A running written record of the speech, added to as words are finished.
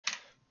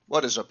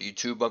What is up,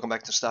 YouTube? Welcome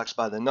back to Stocks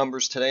by the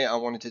Numbers. Today I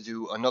wanted to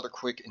do another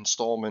quick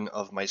installment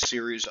of my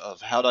series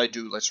of How'd I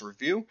Do, Let's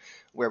Review,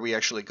 where we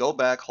actually go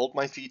back, hold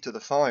my feet to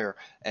the fire,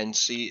 and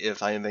see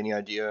if I have any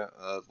idea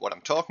of what I'm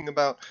talking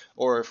about,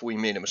 or if we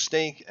made a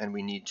mistake and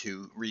we need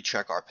to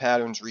recheck our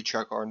patterns,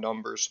 recheck our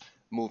numbers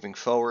moving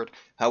forward.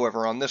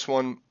 However, on this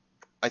one,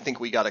 I think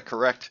we got it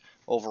correct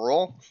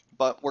overall,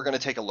 but we're going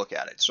to take a look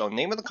at it. So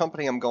name of the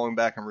company I'm going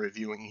back and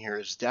reviewing here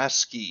is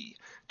Daseke,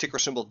 ticker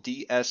symbol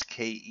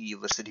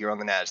DSKE, listed here on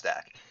the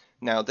NASDAQ.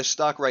 Now this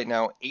stock right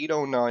now,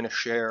 $8.09 a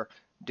share,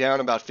 down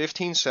about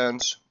 15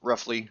 cents,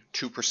 roughly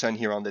 2%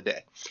 here on the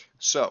day.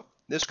 So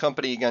this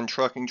company, again,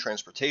 trucking,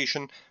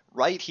 transportation,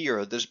 right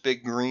here, this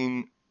big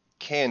green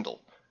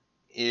candle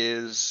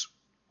is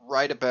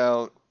right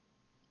about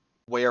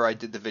where I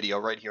did the video,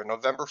 right here,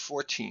 November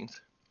 14th.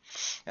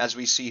 As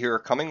we see here,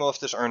 coming off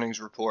this earnings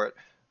report,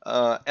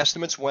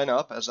 estimates went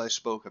up, as I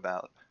spoke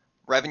about.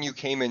 Revenue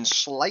came in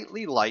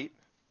slightly light.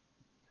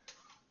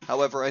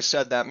 However, I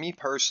said that me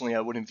personally, I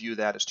wouldn't view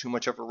that as too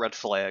much of a red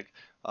flag.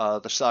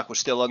 The stock was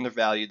still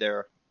undervalued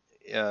there,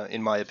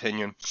 in my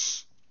opinion.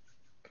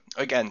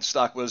 Again,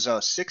 stock was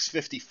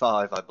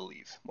 $6.55, I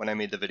believe, when I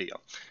made the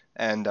video.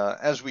 And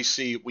as we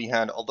see, we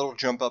had a little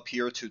jump up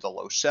here to the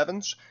low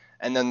sevens,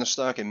 and then the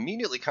stock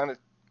immediately kind of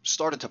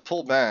started to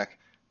pull back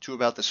to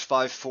about this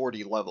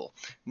 540 level.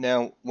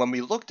 Now, when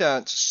we looked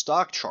at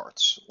stock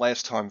charts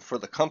last time for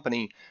the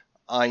company,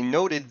 I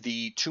noted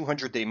the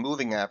 200-day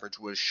moving average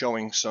was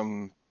showing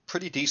some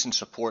pretty decent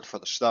support for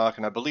the stock,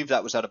 and I believe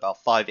that was at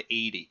about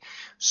 580.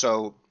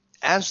 So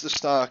as the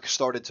stock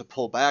started to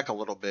pull back a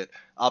little bit,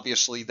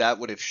 obviously that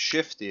would have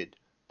shifted.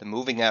 The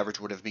moving average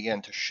would have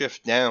begun to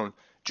shift down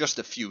just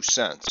a few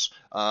cents.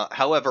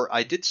 However,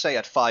 I did say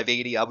at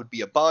 580 I would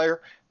be a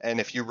buyer,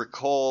 and if you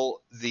recall,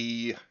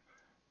 the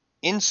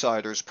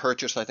insiders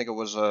purchased, I think it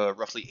was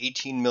roughly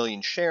 18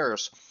 million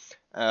shares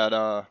at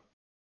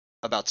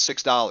about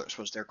 $6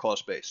 was their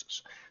cost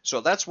basis.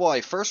 So that's why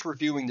first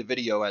reviewing the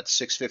video at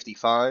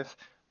 655,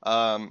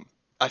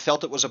 I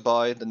felt it was a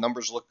buy. The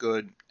numbers look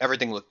good.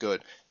 Everything looked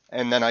good.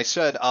 And then I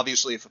said,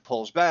 obviously, if it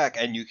pulls back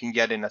and you can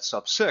get in at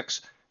sub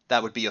 6,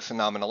 that would be a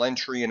phenomenal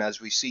entry. And as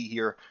we see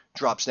here,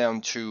 drops down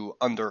to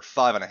under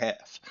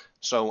 5.5.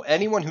 So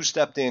anyone who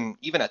stepped in,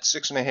 even at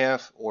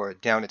 6.5 or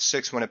down at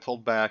 6 when it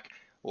pulled back,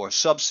 or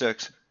sub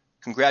 6,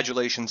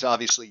 congratulations,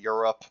 obviously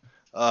you're up,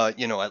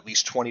 at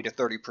least 20 to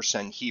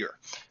 30% here.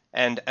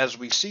 And as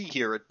we see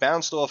here, it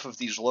bounced off of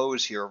these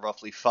lows here,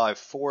 roughly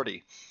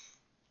 540,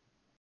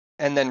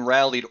 and then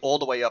rallied all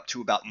the way up to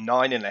about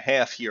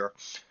 9.5 here.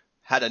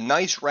 Had a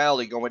nice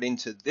rally going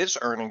into this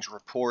earnings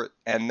report,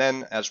 and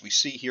then as we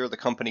see here, the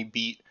company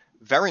beat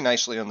very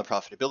nicely on the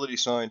profitability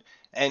side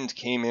and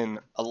came in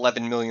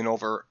 11 million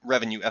over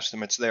revenue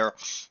estimates there.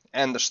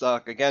 And the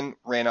stock again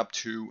ran up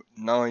to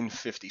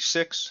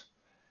 956,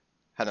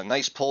 had a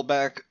nice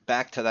pullback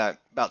back to that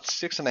about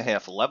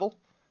 6.5 level,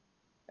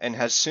 and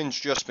has since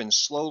just been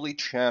slowly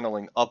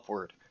channeling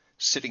upward,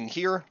 sitting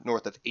here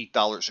north of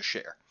 $8 a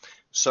share.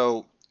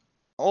 So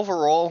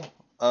overall,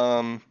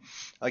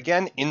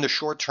 again, in the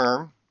short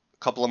term, a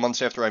couple of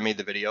months after I made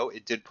the video,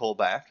 it did pull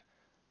back.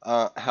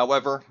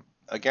 However,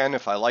 again,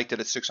 if I liked it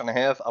at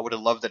 6.5, I would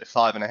have loved it at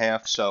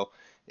 5.5. So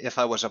if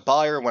I was a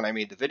buyer when I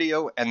made the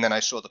video and then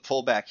I saw the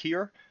pullback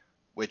here,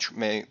 which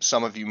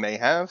some of you may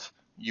have,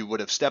 you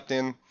would have stepped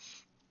in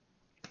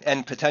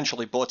and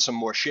potentially bought some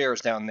more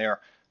shares down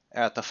there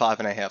at the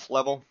 5.5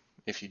 level.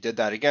 If you did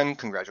that again,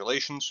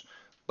 congratulations.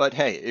 But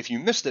hey, if you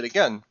missed it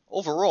again,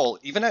 overall,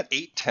 even at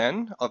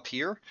 810 up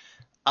here,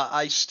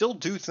 I still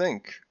do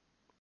think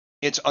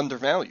it's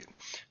undervalued.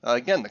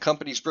 Again, the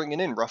company's bringing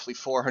in roughly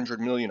 400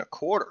 million a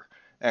quarter,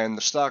 and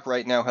the stock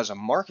right now has a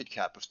market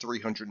cap of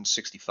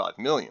 365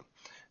 million.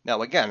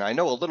 Now, again, I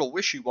know a little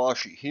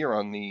wishy-washy here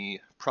on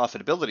the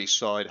profitability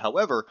side.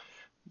 However,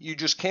 you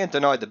just can't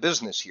deny the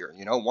business here.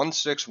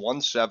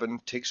 16, 17,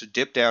 takes a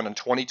dip down in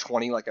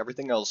 2020 like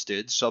everything else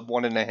did, sub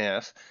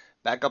 1.5,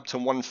 back up to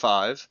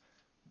 1.5,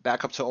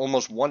 back up to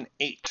almost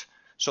 1.8.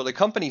 So the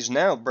company's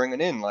now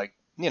bringing in like,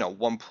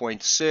 $1.6,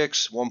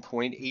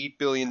 $1.8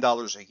 billion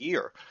a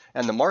year,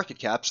 and the market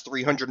cap's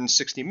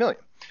 360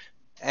 million.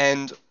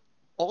 And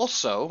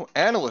also,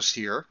 analysts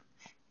here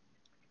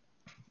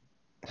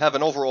have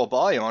an overall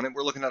buy on it.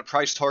 We're looking at a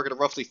price target of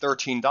roughly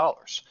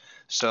 $13.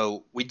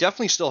 So we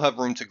definitely still have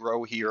room to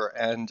grow here.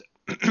 And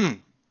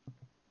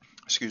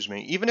excuse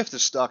me, even if the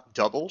stock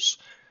doubles,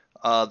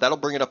 that'll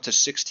bring it up to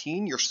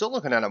 16. You're still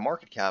looking at a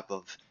market cap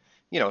of,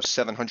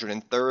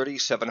 730,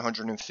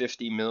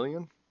 750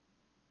 million,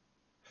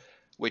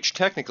 which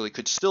technically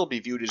could still be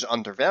viewed as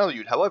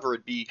undervalued. However,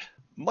 it'd be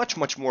much,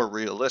 much more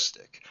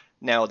realistic.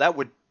 Now, that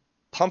would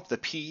pump the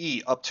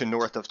PE up to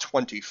north of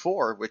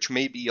 24, which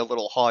may be a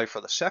little high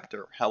for the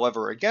sector.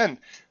 However, again,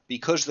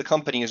 because the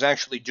company is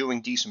actually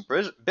doing decent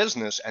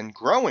business and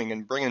growing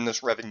and bringing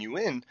this revenue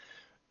in,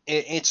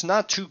 it's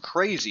not too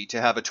crazy to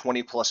have a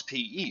 20-plus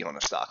PE on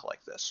a stock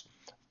like this.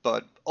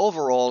 But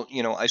overall,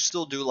 I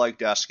still do like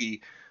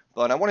Daseke,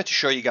 but I wanted to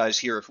show you guys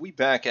here, if we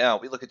back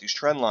out, we look at these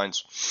trend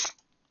lines,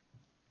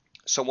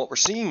 So what we're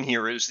seeing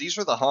here is these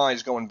are the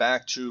highs going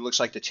back to, looks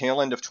like the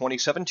tail end of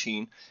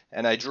 2017,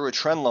 and I drew a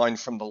trend line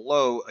from the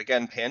low,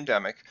 again,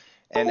 pandemic.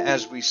 And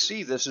as we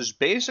see, this is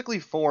basically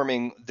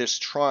forming this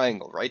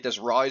triangle, right? This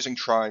rising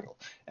triangle.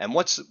 And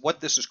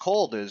what this is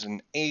called is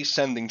an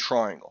ascending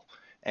triangle.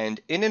 And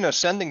in an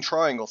ascending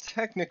triangle,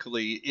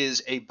 technically,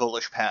 is a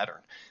bullish pattern.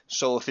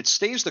 So if it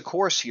stays the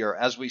course here,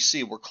 as we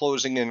see, we're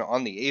closing in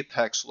on the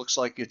apex. Looks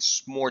like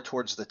it's more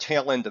towards the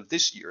tail end of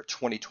this year,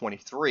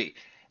 2023.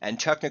 And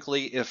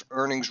technically, if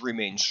earnings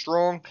remain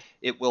strong,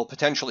 it will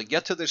potentially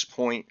get to this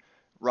point,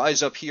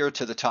 rise up here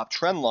to the top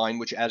trend line,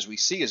 which as we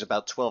see is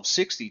about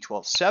 1260,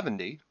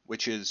 1270,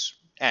 which is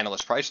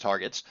analyst price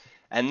targets.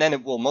 And then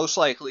it will most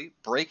likely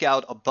break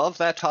out above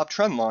that top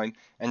trend line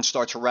and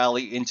start to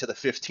rally into the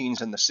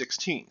 15s and the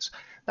 16s.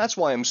 That's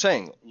why I'm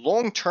saying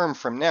long term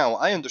from now,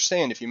 I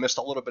understand if you missed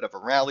a little bit of a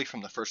rally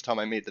from the first time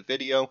I made the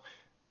video,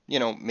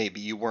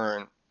 maybe you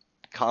weren't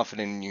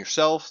confident in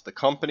yourself, the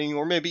company,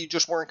 or maybe you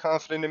just weren't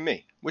confident in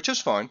me, which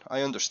is fine.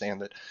 I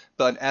understand it.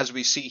 But as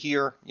we see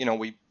here,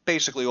 we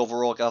basically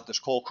overall got this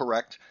call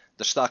correct.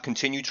 The stock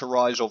continued to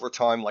rise over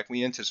time like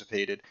we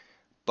anticipated.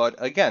 But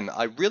again,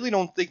 I really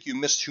don't think you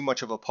missed too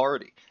much of a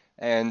party.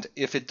 And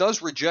if it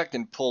does reject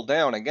and pull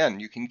down, again,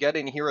 you can get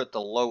in here at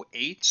the low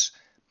 8s,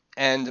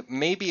 and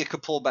maybe it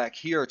could pull back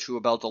here to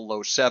about the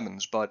low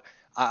 7s. But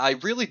I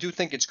really do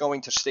think it's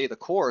going to stay the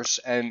course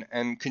and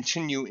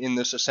continue in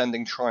this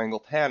ascending triangle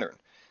pattern.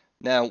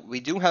 Now, we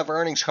do have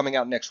earnings coming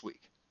out next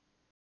week,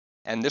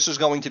 and this is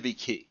going to be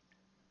key,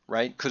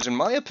 right? Because in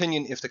my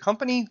opinion, if the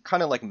company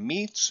kind of like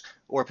meets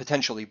or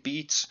potentially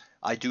beats,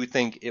 I do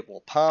think it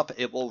will pop,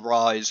 it will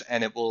rise,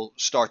 and it will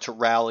start to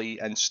rally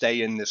and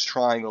stay in this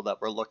triangle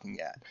that we're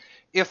looking at.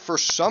 If for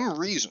some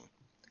reason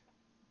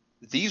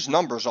these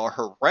numbers are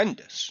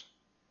horrendous,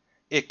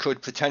 it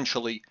could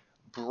potentially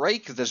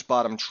break this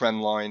bottom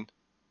trend line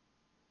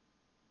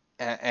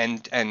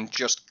and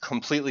just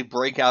completely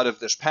break out of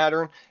this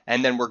pattern,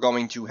 and then we're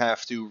going to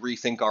have to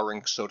rethink our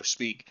ink, so to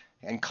speak,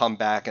 and come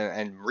back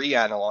and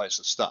reanalyze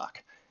the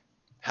stock.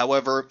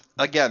 However,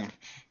 again,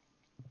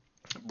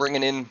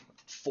 bringing in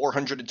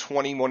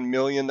 421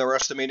 million they're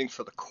estimating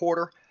for the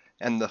quarter,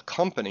 and the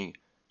company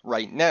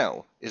right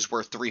now is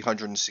worth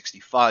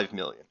 365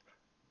 million.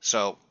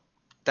 So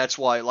that's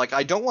why,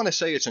 I don't want to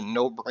say it's a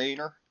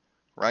no-brainer,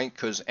 right?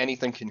 Because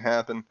anything can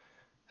happen.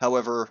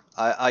 However,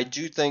 I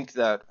do think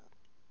that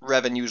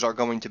revenues are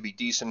going to be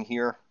decent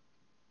here.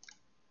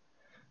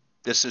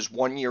 This is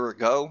 1 year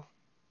ago,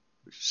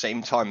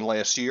 same time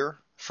last year,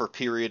 for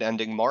period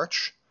ending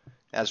March.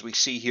 As we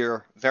see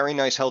here, very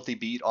nice healthy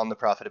beat on the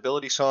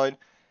profitability side,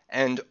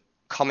 and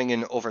coming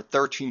in over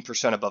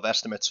 13% above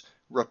estimates,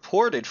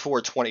 reported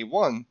for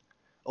 21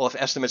 off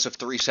estimates of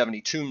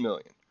 372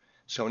 million.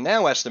 So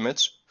now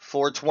estimates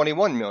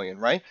 421 million,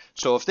 right?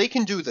 So if they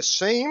can do the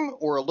same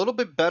or a little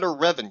bit better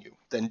revenue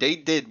than they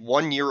did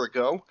 1 year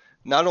ago,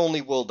 not only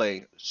will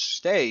they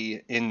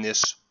stay in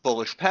this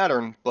bullish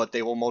pattern, but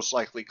they will most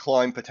likely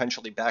climb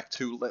potentially back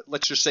to,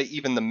 let's just say,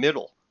 even the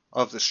middle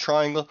of this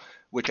triangle,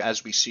 which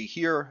as we see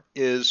here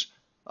is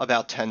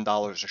about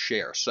 $10 a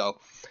share. So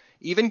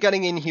even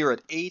getting in here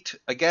at 8,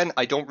 again,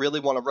 I don't really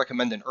want to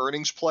recommend an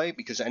earnings play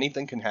because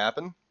anything can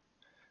happen.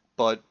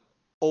 But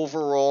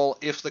overall,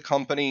 if the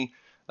company,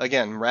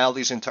 again,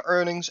 rallies into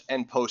earnings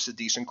and posts a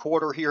decent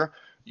quarter here,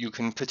 you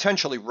can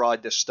potentially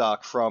ride this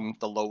stock from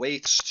the low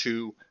 8s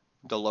to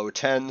the low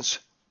 10s,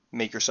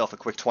 make yourself a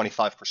quick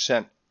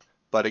 25%.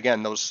 But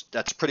again,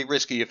 that's pretty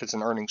risky if it's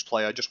an earnings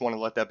play. I just want to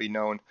let that be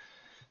known.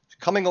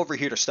 Coming over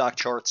here to stock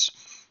charts,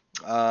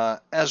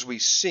 as we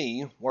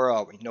see, where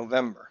are we?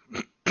 November.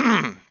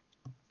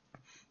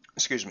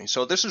 Excuse me.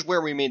 So this is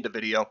where we made the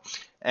video.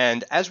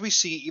 And as we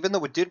see, even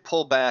though it did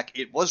pull back,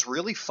 it was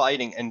really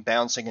fighting and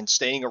bouncing and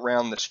staying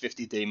around this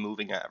 50-day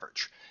moving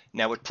average.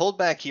 Now, it pulled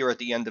back here at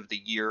the end of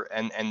the year,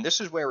 and this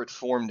is where it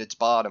formed its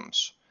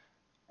bottoms.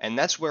 And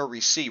that's where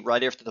we see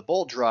right after the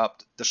bull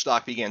dropped, the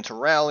stock began to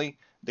rally,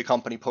 the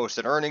company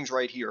posted earnings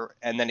right here,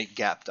 and then it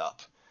gapped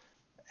up.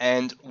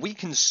 And we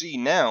can see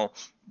now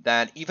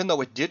that even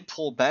though it did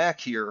pull back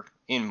here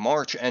in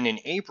March and in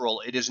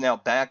April, it is now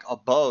back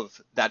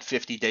above that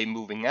 50-day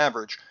moving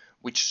average,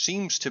 which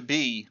seems to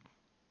be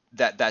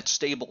that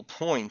stable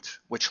point,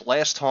 which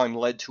last time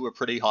led to a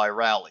pretty high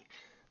rally.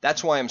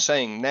 That's why I'm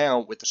saying now,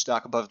 with the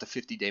stock above the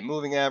 50-day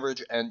moving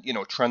average and,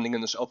 trending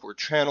in this upward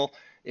channel,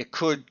 it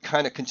could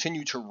kind of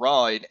continue to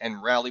ride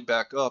and rally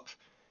back up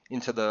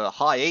into the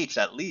high 8s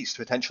at least,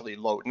 potentially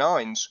low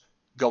 9s,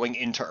 going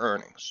into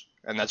earnings.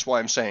 And that's why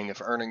I'm saying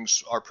if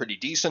earnings are pretty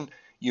decent,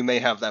 you may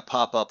have that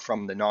pop up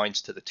from the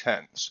 9s to the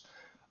 10s.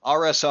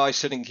 RSI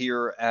sitting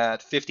here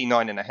at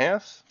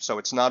 59.5, so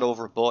it's not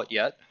overbought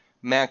yet.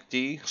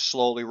 MACD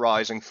slowly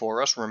rising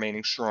for us,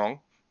 remaining strong.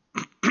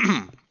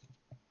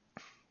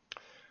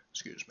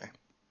 Excuse me.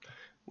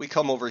 We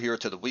come over here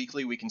to the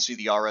weekly. We can see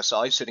the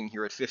RSI sitting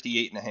here at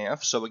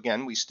 58.5. So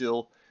again, we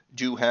still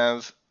do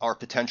have our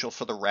potential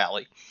for the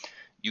rally.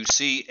 You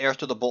see,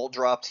 after the bull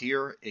dropped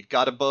here, it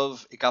got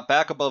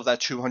back above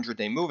that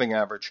 200-day moving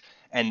average,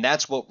 and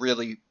that's what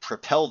really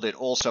propelled it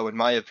also, in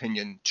my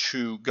opinion,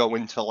 to go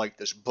into like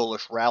this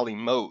bullish rally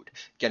mode,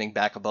 getting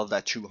back above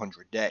that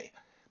 200-day.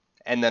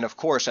 And then, of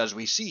course, as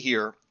we see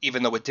here,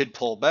 even though it did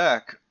pull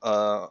back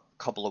a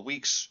couple of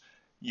weeks,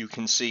 you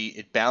can see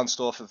it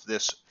bounced off of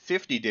this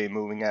 50-day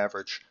moving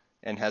average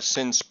and has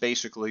since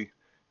basically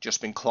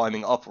just been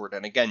climbing upward.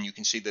 And again, you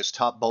can see this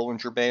top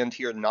Bollinger Band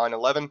here,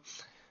 911.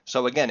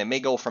 So again, it may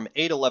go from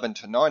 811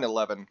 to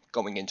 911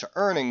 going into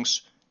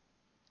earnings,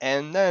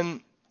 and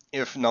then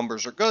if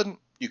numbers are good,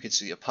 you could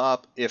see a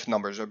pop. If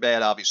numbers are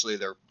bad, obviously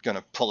they're going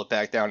to pull it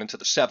back down into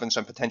the 7s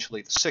and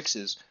potentially the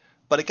 6s.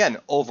 But again,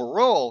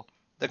 overall,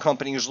 the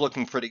company is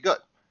looking pretty good,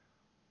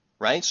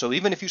 right? So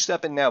even if you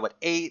step in now at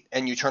 8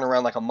 and you turn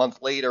around like a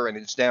month later and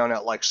it's down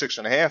at like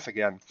 6.5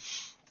 again,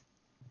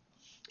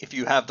 if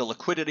you have the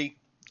liquidity,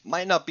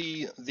 might not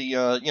be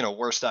the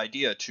worst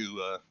idea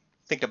to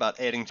think about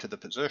adding to the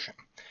position.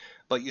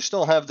 But you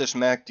still have this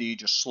MACD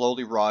just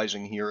slowly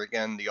rising here.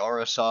 Again, the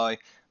RSI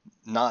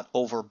not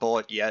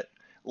overbought yet.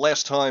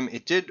 Last time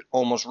it did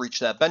almost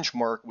reach that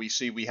benchmark, we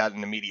see we had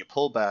an immediate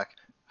pullback.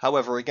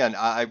 However, again,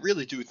 I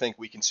really do think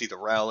we can see the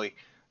rally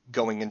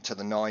going into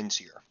the 9s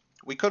here.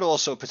 We could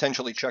also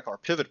potentially check our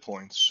pivot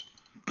points.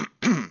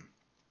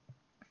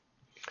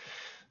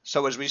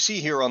 So as we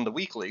see here on the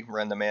weekly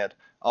random ad,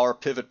 our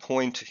pivot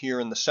point here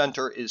in the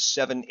center is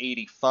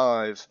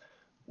 785,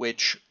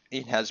 which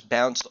it has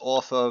bounced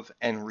off of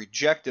and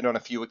rejected on a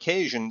few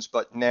occasions,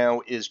 but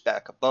now is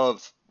back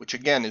above, which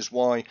again is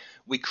why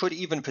we could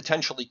even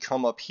potentially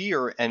come up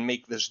here and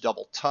make this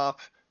double top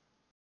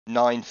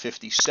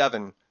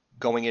 957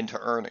 going into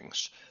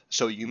earnings.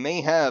 So you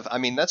may have, I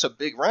mean, that's a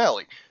big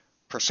rally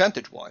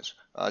percentage-wise.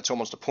 It's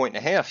almost 1.5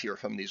 points here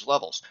from these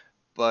levels.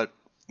 But,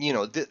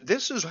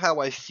 this is how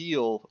I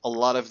feel a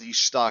lot of these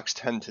stocks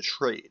tend to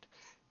trade.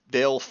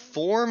 They'll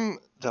form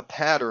the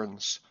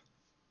patterns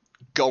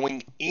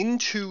going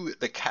into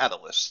the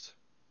catalyst.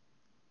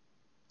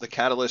 The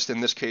catalyst in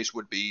this case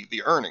would be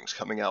the earnings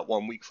coming out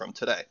 1 week from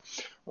today,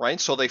 right?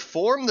 So they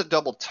form the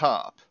double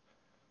top.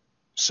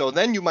 So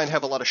then you might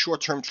have a lot of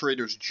short-term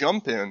traders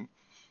jump in,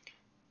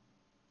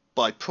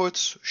 buy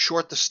puts,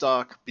 short the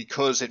stock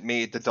because it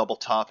made the double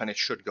top and it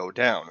should go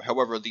down.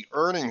 However, the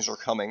earnings are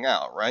coming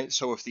out, right?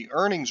 So if the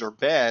earnings are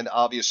bad,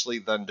 obviously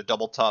then the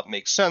double top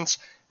makes sense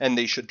and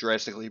they should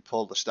drastically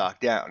pull the stock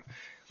down.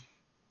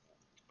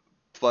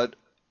 But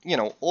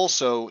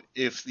also,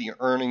 if the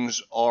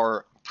earnings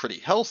are pretty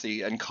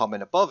healthy and come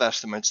in above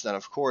estimates, then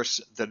of course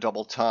the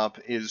double top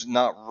is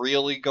not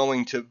really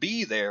going to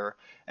be there,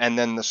 and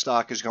then the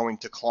stock is going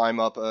to climb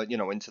up,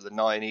 into the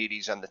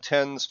 980s and the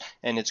 10s,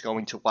 and it's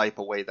going to wipe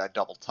away that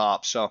double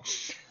top. So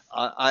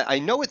I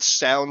know it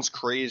sounds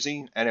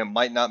crazy, and it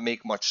might not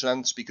make much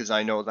sense because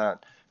I know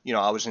that,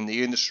 I was in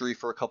the industry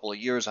for a couple of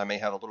years. I may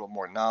have a little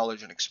more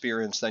knowledge and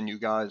experience than you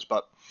guys,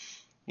 but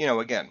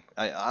again,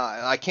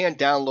 I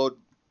can't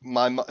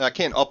I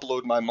can't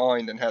upload my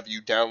mind and have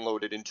you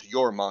download it into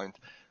your mind.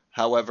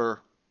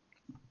 However,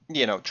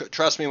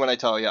 trust me when I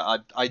tell you,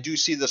 I do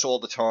see this all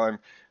the time.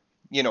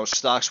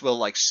 Stocks will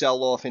like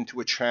sell off into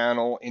a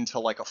channel, into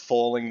like a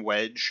falling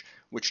wedge,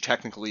 which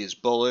technically is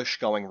bullish,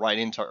 going right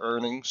into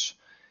earnings.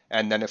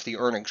 And then if the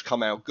earnings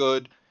come out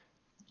good,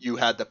 you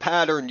had the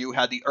pattern, you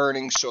had the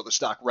earnings, so the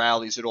stock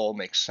rallies, it all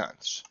makes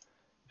sense.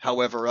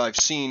 However, I've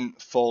seen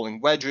falling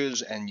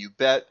wedges, and you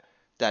bet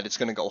that it's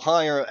going to go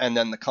higher, and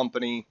then the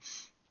company,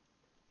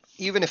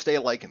 even if they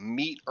like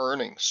meet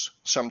earnings,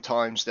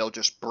 sometimes they'll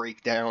just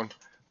break down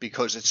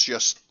because it's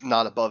just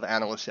not above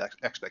analyst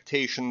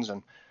expectations.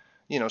 And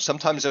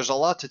sometimes there's a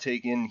lot to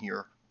take in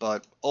here,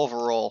 but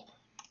overall,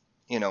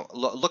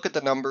 look at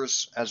the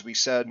numbers. As we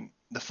said,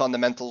 the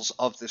fundamentals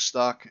of this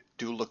stock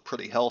do look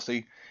pretty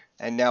healthy.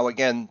 And now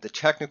again, the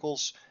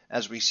technicals,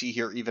 as we see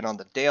here, even on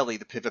the daily,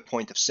 the pivot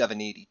point of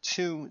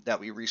 782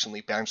 that we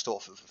recently bounced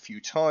off of a few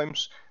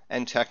times.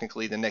 And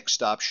technically, the next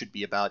stop should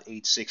be about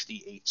 860,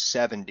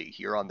 870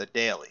 here on the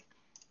daily.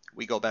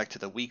 We go back to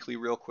the weekly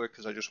real quick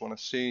because I just want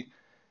to see.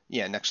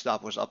 Yeah, next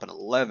stop was up at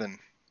 11.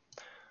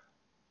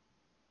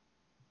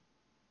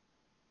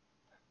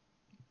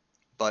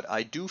 But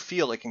I do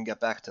feel it can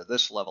get back to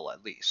this level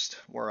at least.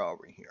 Where are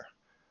we here?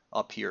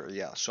 Up here,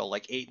 yeah. So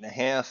like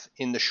 8.5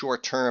 in the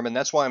short term. And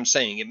that's why I'm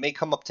saying it may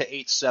come up to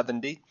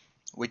 870,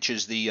 which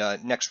is the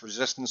next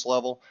resistance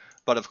level.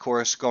 But of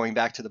course, going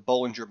back to the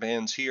Bollinger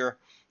Bands here,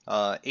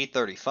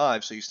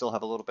 835, so you still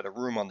have a little bit of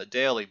room on the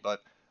daily,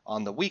 but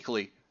on the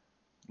weekly,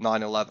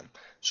 911.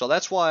 So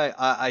that's why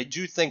I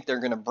do think they're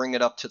going to bring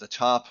it up to the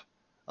top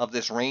of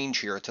this range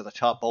here, to the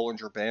top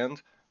Bollinger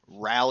Band,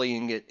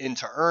 rallying it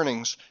into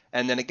earnings.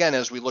 And then again,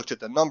 as we looked at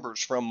the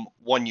numbers from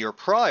 1 year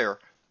prior,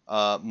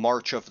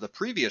 March of the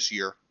previous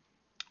year,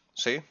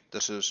 see,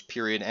 this is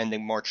period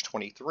ending March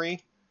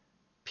 23,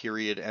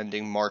 period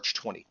ending March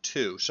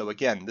 22. So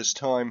again, this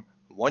time,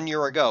 1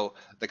 year ago,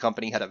 the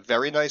company had a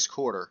very nice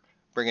quarter,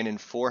 bringing in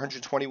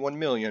 421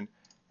 million,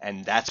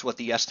 and that's what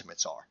the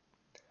estimates are.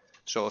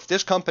 So if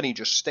this company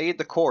just stayed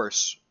the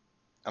course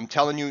I'm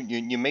telling you,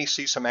 you may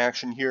see some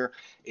action here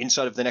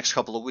inside of the next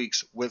couple of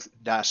weeks with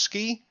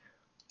Daseke,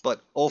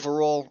 but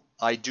overall,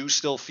 I do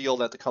still feel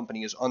that the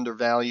company is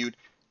undervalued.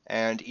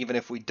 And even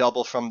if we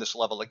double from this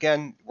level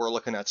again, we're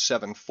looking at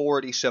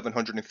 740,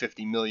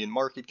 750 million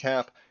market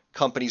cap.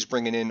 Companies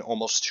bringing in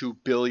almost $2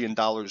 billion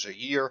a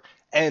year,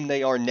 and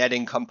they are net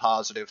income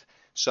positive.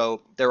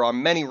 So there are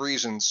many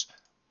reasons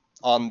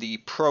on the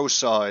pro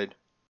side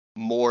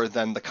more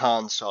than the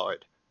con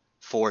side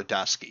for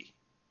Daseke.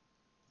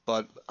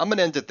 But I'm going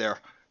to end it there.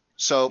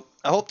 So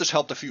I hope this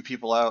helped a few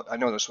people out. I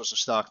know this was a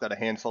stock that a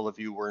handful of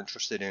you were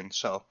interested in.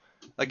 So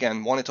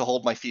again, wanted to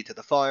hold my feet to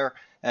the fire.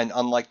 And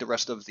unlike the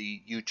rest of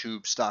the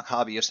YouTube stock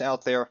hobbyists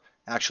out there,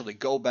 actually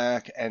go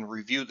back and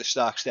review the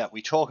stocks that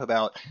we talk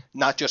about,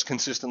 not just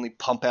consistently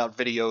pump out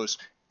videos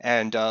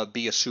and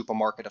be a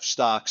supermarket of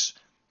stocks.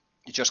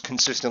 Just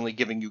consistently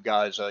giving you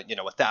guys,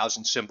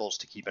 1,000 symbols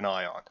to keep an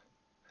eye on.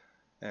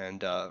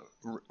 And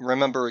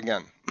remember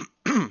again,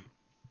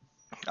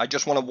 I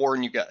just want to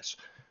warn you guys.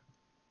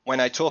 When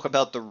I talk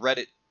about the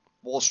Reddit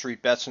Wall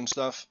Street bets and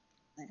stuff,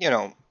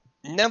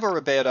 never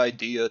a bad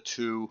idea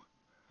to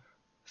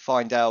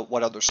find out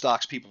what other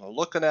stocks people are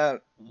looking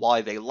at,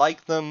 why they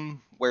like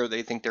them, where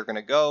they think they're going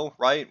to go,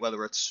 right?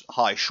 Whether it's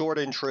high short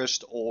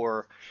interest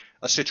or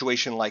a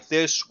situation like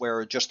this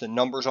where just the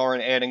numbers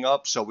aren't adding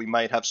up, so we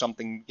might have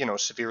something,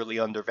 severely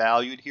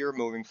undervalued here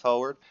moving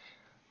forward.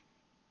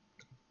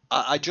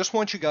 I just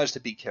want you guys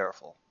to be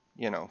careful,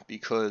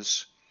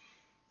 because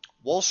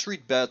Wall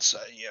Street bets,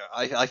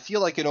 I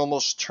feel like it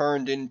almost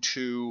turned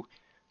into,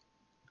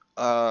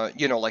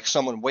 like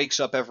someone wakes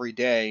up every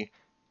day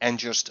and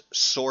just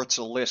sorts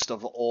a list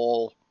of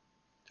all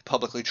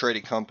publicly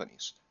traded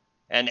companies.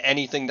 And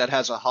anything that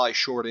has a high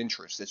short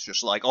interest, it's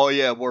just like, oh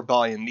yeah, we're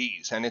buying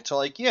these. And it's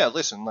like, yeah,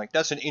 listen, like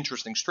that's an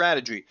interesting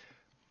strategy.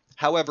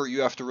 However,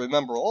 you have to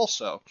remember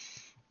also,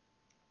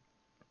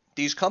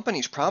 these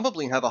companies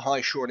probably have a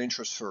high short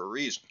interest for a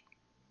reason,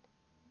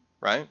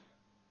 right?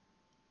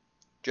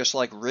 Just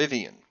like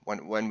Rivian,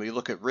 when we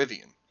look at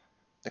Rivian,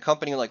 the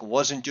company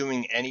wasn't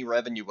doing any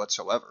revenue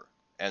whatsoever.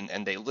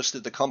 And they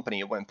listed the company,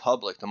 it went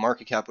public. The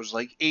market cap was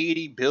like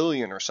 80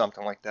 billion or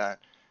something like that.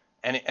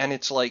 And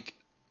it's like,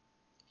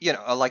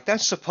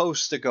 that's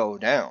supposed to go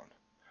down.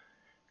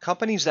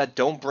 Companies that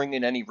don't bring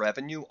in any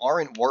revenue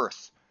aren't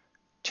worth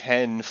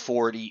 10,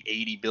 40,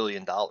 80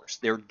 billion dollars.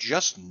 They're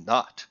just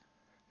not.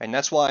 And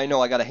that's why I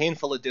know I got a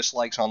handful of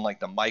dislikes on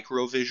the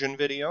Microvision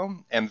video,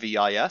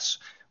 MVIS,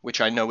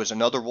 which I know is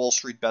another Wall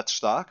Street bet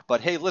stock.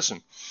 But hey,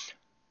 listen,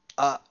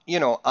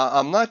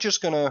 I'm not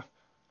just going to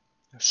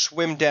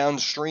swim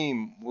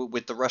downstream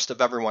with the rest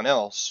of everyone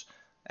else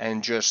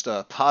and just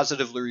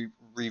positively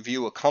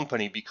review a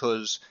company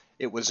because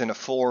it was in a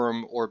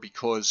forum or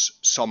because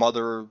some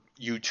other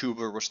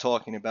YouTuber was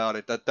talking about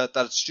it.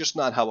 That's just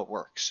not how it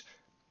works.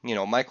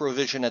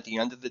 Microvision at the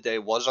end of the day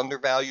was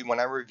undervalued when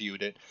I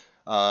reviewed it.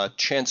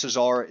 Chances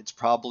are it's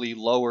probably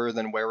lower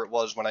than where it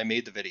was when I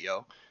made the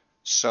video.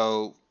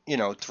 So,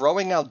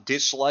 throwing out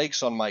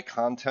dislikes on my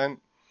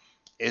content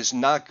is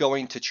not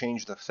going to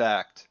change the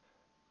fact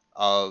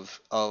of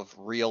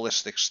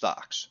realistic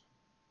stocks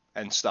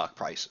and stock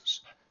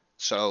prices.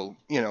 So,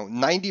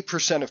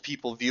 90% of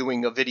people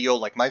viewing a video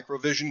like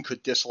Microvision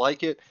could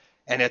dislike it,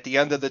 and at the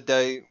end of the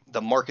day,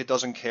 the market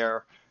doesn't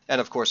care.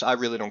 And of course, I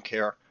really don't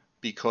care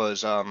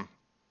because, I'm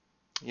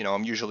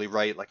usually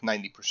right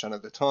 90%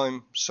 of the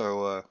time.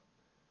 So,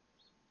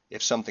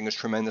 if something is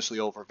tremendously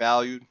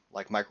overvalued,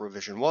 like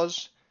Microvision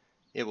was,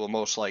 it will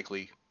most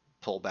likely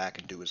pull back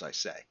and do as I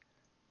say.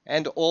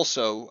 And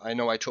also, I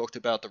know I talked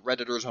about the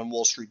Redditors on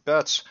Wall Street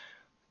Bets.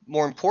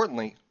 More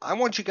importantly, I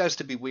want you guys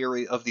to be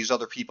wary of these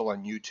other people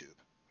on YouTube,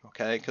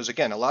 okay? Because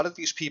again, a lot of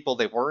these people,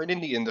 they weren't in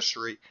the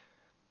industry.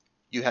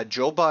 You had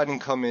Joe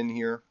Biden come in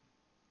here.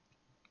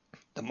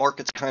 The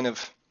markets kind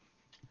of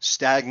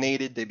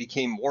stagnated. They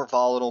became more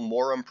volatile,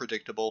 more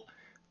unpredictable.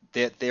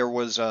 That there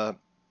was,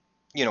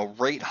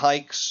 rate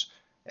hikes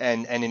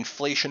and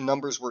inflation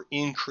numbers were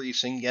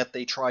increasing, yet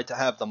they tried to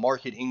have the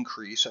market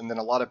increase. And then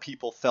a lot of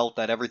people felt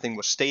that everything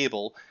was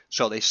stable,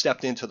 so they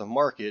stepped into the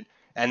market.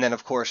 And then,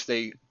 of course,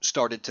 they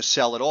started to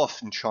sell it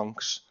off in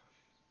chunks,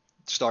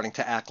 starting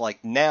to act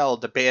like now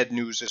the bad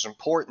news is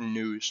important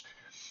news.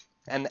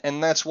 And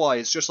that's why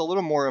it's just a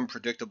little more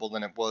unpredictable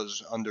than it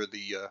was under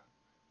the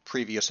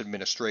previous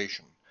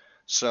administration.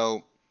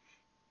 So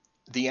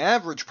the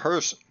average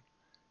person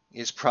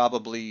is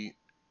probably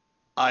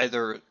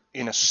either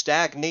in a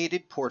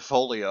stagnated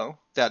portfolio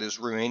that is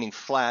remaining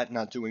flat,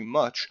 not doing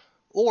much,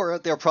 or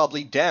they're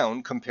probably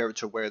down compared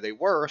to where they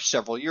were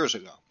several years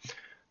ago.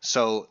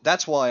 So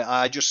that's why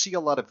I just see a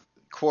lot of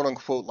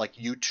quote-unquote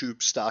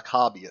YouTube stock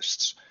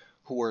hobbyists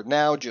who are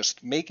now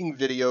just making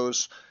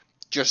videos,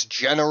 just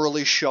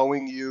generally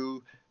showing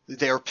you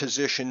their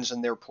positions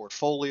in their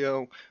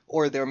portfolio,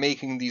 or they're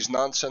making these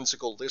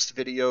nonsensical list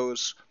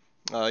videos,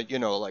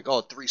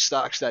 3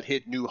 stocks that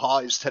hit new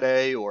highs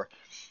today, or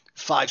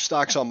 5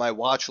 stocks on my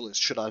watch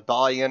list. Should I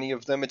buy any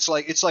of them? It's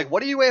like,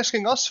 what are you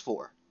asking us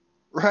for,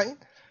 right?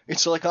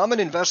 It's like I'm an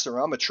investor,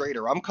 I'm a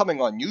trader, I'm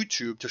coming on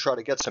YouTube to try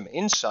to get some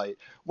insight,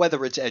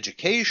 whether it's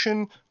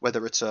education,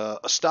 whether it's a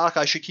stock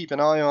I should keep an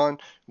eye on,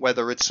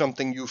 whether it's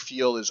something you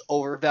feel is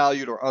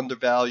overvalued or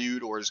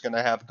undervalued or is going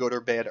to have good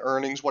or bad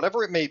earnings,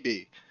 whatever it may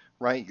be,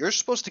 right? You're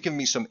supposed to give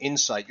me some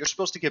insight. You're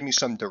supposed to give me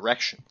some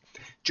direction.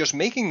 Just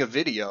making a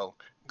video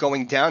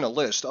going down a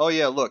list. Oh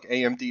yeah, look,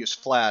 AMD is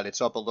flat.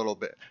 It's up a little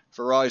bit.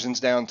 Verizon's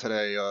down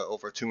today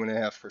over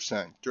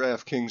 2.5%.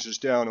 DraftKings is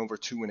down over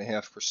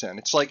 2.5%.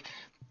 It's like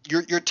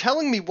you're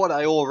telling me what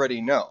I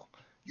already know.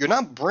 You're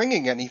not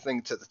bringing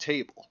anything to the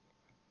table.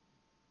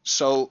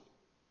 So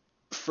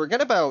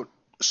forget about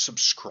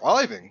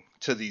subscribing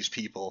to these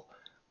people.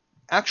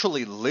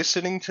 Actually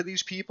listening to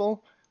these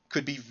people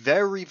could be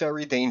very,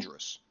 very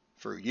dangerous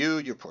for you,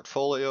 your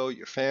portfolio,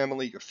 your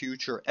family, your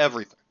future,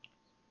 everything.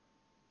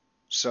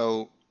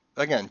 So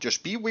again,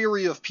 just be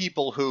wary of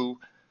people who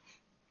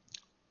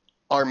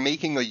are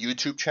making a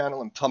YouTube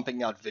channel and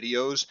pumping out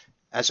videos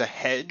as a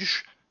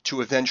hedge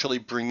to eventually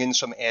bring in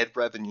some ad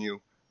revenue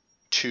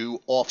to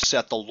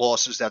offset the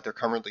losses that they're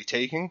currently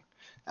taking,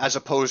 as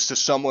opposed to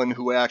someone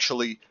who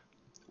actually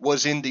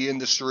was in the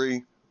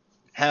industry,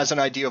 has an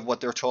idea of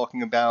what they're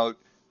talking about.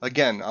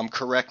 Again, I'm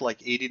correct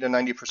like 80 to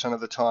 90%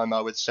 of the time.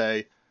 I would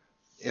say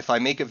if I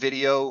make a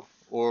video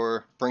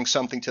or bring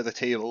something to the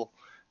table,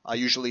 I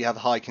usually have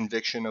high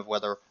conviction of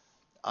whether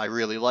I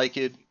really like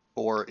it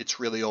or it's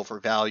really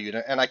overvalued.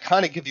 And I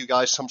kind of give you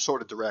guys some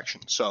sort of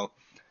direction. So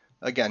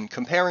again,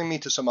 comparing me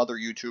to some other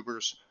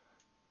YouTubers,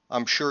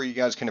 I'm sure you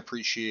guys can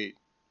appreciate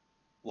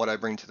what I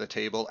bring to the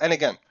table. And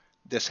again,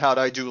 this How'd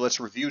I Do Let's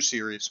Review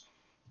series,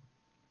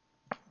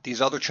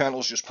 these other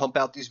channels just pump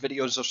out these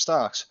videos of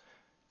stocks.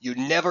 You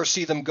never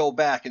see them go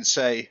back and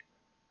say,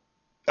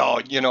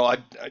 oh,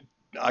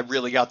 I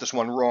really got this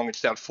one wrong.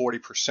 It's down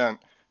 40%.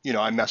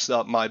 I messed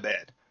up. My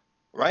bad.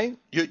 Right?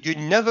 You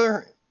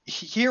never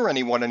hear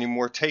anyone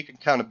anymore take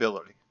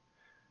accountability.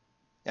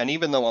 And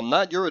even though I'm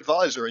not your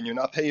advisor and you're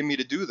not paying me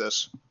to do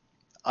this,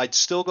 I'd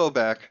still go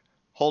back,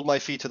 hold my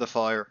feet to the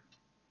fire,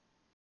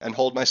 and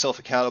hold myself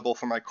accountable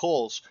for my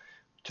calls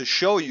to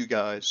show you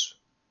guys,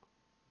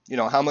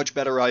 how much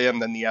better I am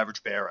than the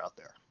average bear out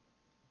there.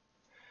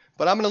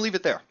 But I'm going to leave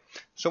it there.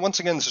 So once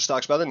again, this is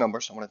Stocks by the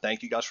Numbers. I want to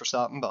thank you guys for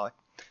stopping by.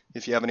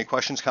 If you have any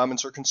questions,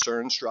 comments, or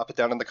concerns, drop it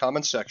down in the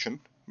comments section.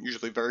 I'm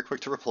usually very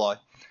quick to reply.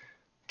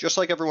 Just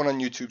like everyone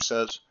on YouTube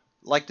says,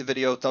 like the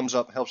video, thumbs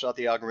up, helps out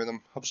the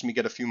algorithm, helps me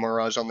get a few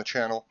more eyes on the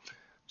channel.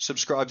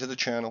 Subscribe to the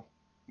channel.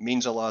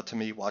 Means a lot to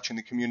me watching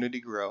the community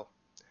grow.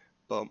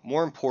 But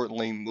more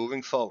importantly,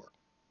 moving forward,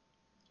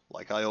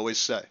 like I always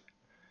say,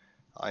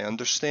 I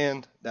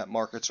understand that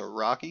markets are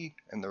rocky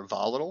and they're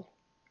volatile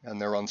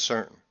and they're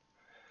uncertain.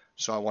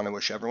 So I want to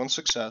wish everyone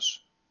success.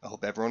 I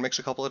hope everyone makes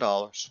a couple of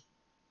dollars.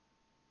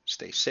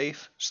 Stay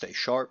safe, stay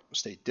sharp,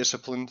 stay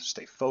disciplined,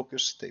 stay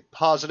focused, stay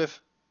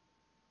positive.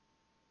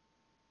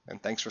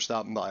 And thanks for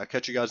stopping by. I'll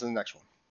catch you guys in the next one.